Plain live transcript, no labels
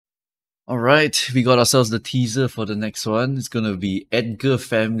Alright, we got ourselves the teaser for the next one. It's gonna be Edgar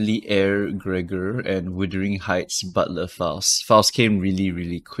family heir Gregor and Wuthering Heights Butler Faust. Faust came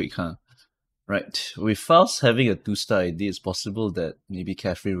really quick, huh? Right. With Faust having a 2-star ID, it's possible that maybe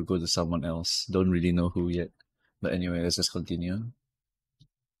Catherine will go to someone else. Don't really know who yet. But anyway, let's just continue.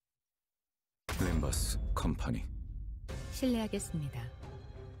 Limbus 컴퍼니. 실례하겠습니다.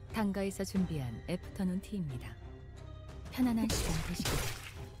 단가에서 준비한 애프터눈 티입니다. 편안한 시간 되시고.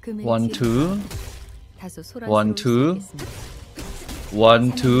 1, 2. 다소 1, 2.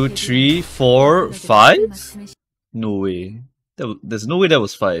 1, 2, 3, 소란스러울 4, 5? No way. There's no way that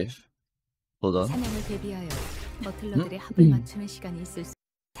was 5. Hold on. 사냥을 대비하여 버틀러들의 합을 맞추는 시간이 있을 수.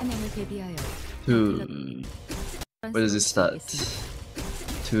 사냥을 대비하여 2. Where does it start?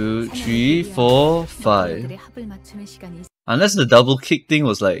 2, 3, 4, 5. Unless the double kick thing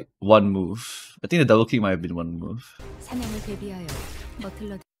was like one move. I think the double kick might have been one move.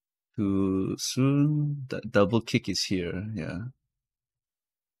 Too soon. That double kick is here. Yeah.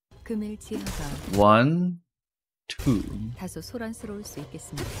 1, 2.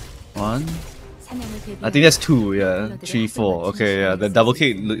 1. I think that's 2. Yeah. 3, 4. Okay. Yeah. The double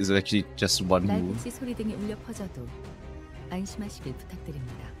kick is actually just one move.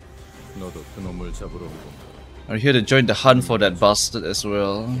 Are you here to join the hunt for that bastard as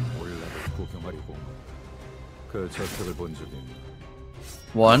well?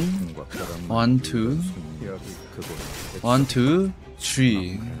 1, 1, 2, 1, 2,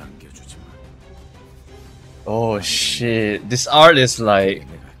 3. Oh shit! This art is like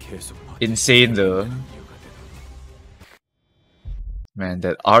insane though. Man,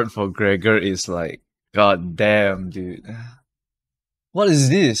 that art for Gregor is like, god damn, dude. What is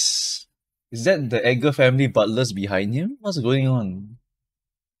this? Is that the Edgar family butlers behind him? What's going on?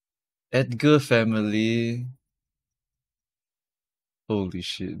 Edgar family. Holy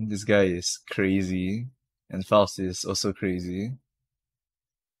shit, this guy is crazy. And Faust is also crazy.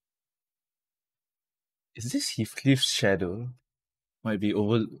 Is this Heathcliff's shadow? Might be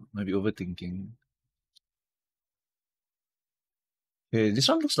overthinking. Okay, this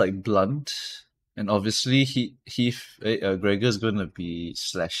one looks like blunt. And obviously Gregor's gonna be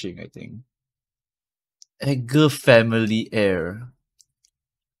slashing, I think. Edgar family heir.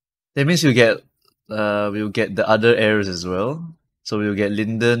 That means we'll get the other heirs as well. So we'll get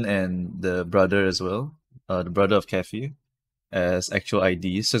Lyndon and the brother as well. The brother of Kathy as actual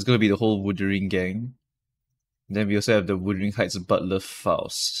IDs. So it's gonna be the whole Wuthering gang. And then we also have the Wuthering Heights Butler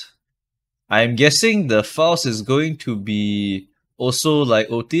Faust. I'm guessing the Faust is going to be also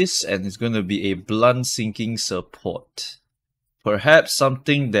like Otis, and it's going to be a blunt sinking support. Perhaps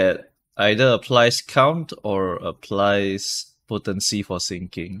something that either applies count or applies potency for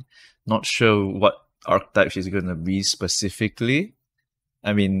sinking. Not sure what archetype she's going to be specifically.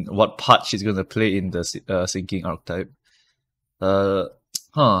 I mean, what part she's going to play in the sinking archetype.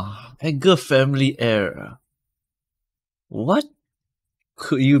 Edgar family heir. What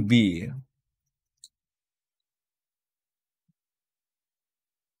could you be?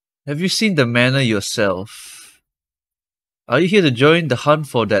 Have you seen the manor yourself? Are you here to join the hunt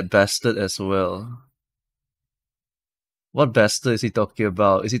for that bastard as well? What bastard is he talking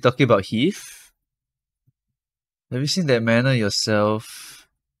about? Is he talking about Heath? Have you seen that manor yourself?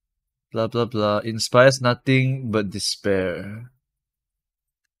 Blah blah blah. Inspires nothing but despair.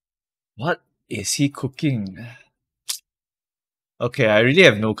 What is he cooking? Okay, I really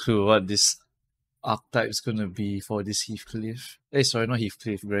have no clue what this archetype is gonna be for this Heathcliff. Hey, sorry, not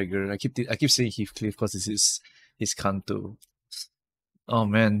Heathcliff, Gregor. I keep saying Heathcliff because this is his canto. Oh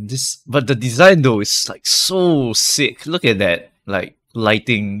man, but the design though is like so sick. Look at that, like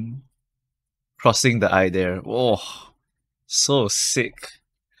lighting crossing the eye there. Oh, so sick.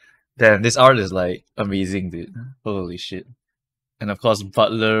 Damn, this art is like amazing, dude. Holy shit. And of course,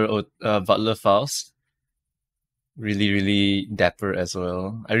 Butler Faust. Really dapper as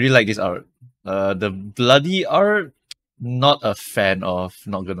well. I really like this art. The bloody art, not a fan of,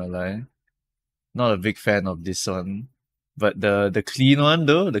 not gonna lie. Not a big fan of this one. But the clean one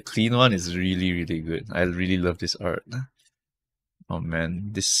though, the clean one is really good. I really love this art. Oh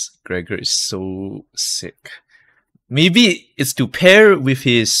man, this Gregor is so sick. Maybe it's to pair with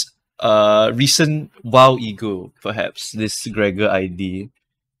his recent WoW ego, perhaps, this Gregor ID.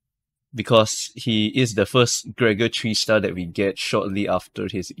 Because he is the first Gregor 3-star that we get shortly after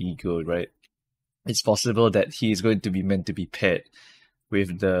his ego, right? It's possible that he is going to be meant to be paired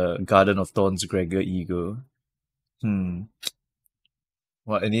with the Garden of Thorns Gregor ego.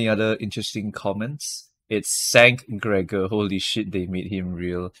 What, any other interesting comments? It's Sank Gregor. Holy shit, they made him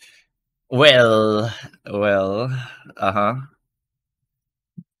real. Well, uh-huh.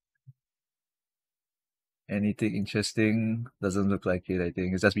 Anything interesting? Doesn't look like it, I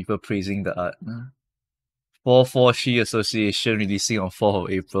think. It's just people praising the art. 4-4 Shi Association releasing on 4th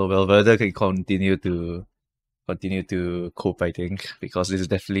of April. Well, Werder can continue to cope, I think, because this is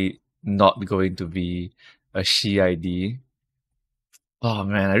definitely not going to be a Shi ID. Oh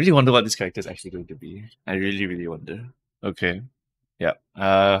man, I really wonder what this character is actually going to be. I really, really wonder. Okay. Yeah.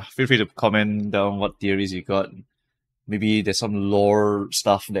 Feel free to comment down what theories you got. Maybe there's some lore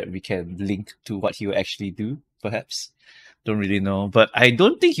stuff that we can link to what he will actually do, perhaps. Don't really know. But I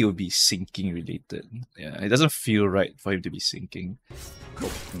don't think he will be sinking related. Yeah, it doesn't feel right for him to be sinking.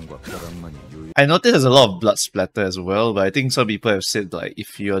 I noticed there's a lot of blood splatter as well, but I think some people have said like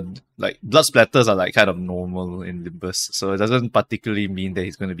if you're like blood splatters are like kind of normal in Limbus, so it doesn't particularly mean that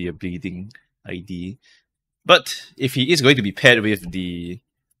he's going to be a bleeding ID. But if he is going to be paired with the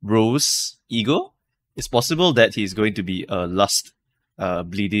Rose Ego, it's possible that he's going to be a Lust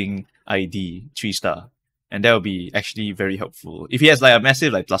bleeding ID 3-star. And that will be actually very helpful. If he has like a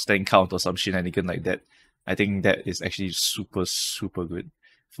massive like plus 10 count or some shenanigan like that, I think that is actually super, super good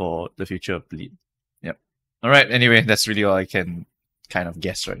for the future of Bleed. Yep. Alright, anyway, that's really all I can kind of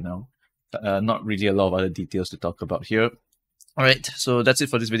guess right now. Not really a lot of other details to talk about here. Alright, so that's it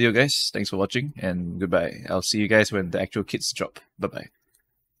for this video, guys. Thanks for watching, and goodbye. I'll see you guys when the actual kits drop. Bye-bye.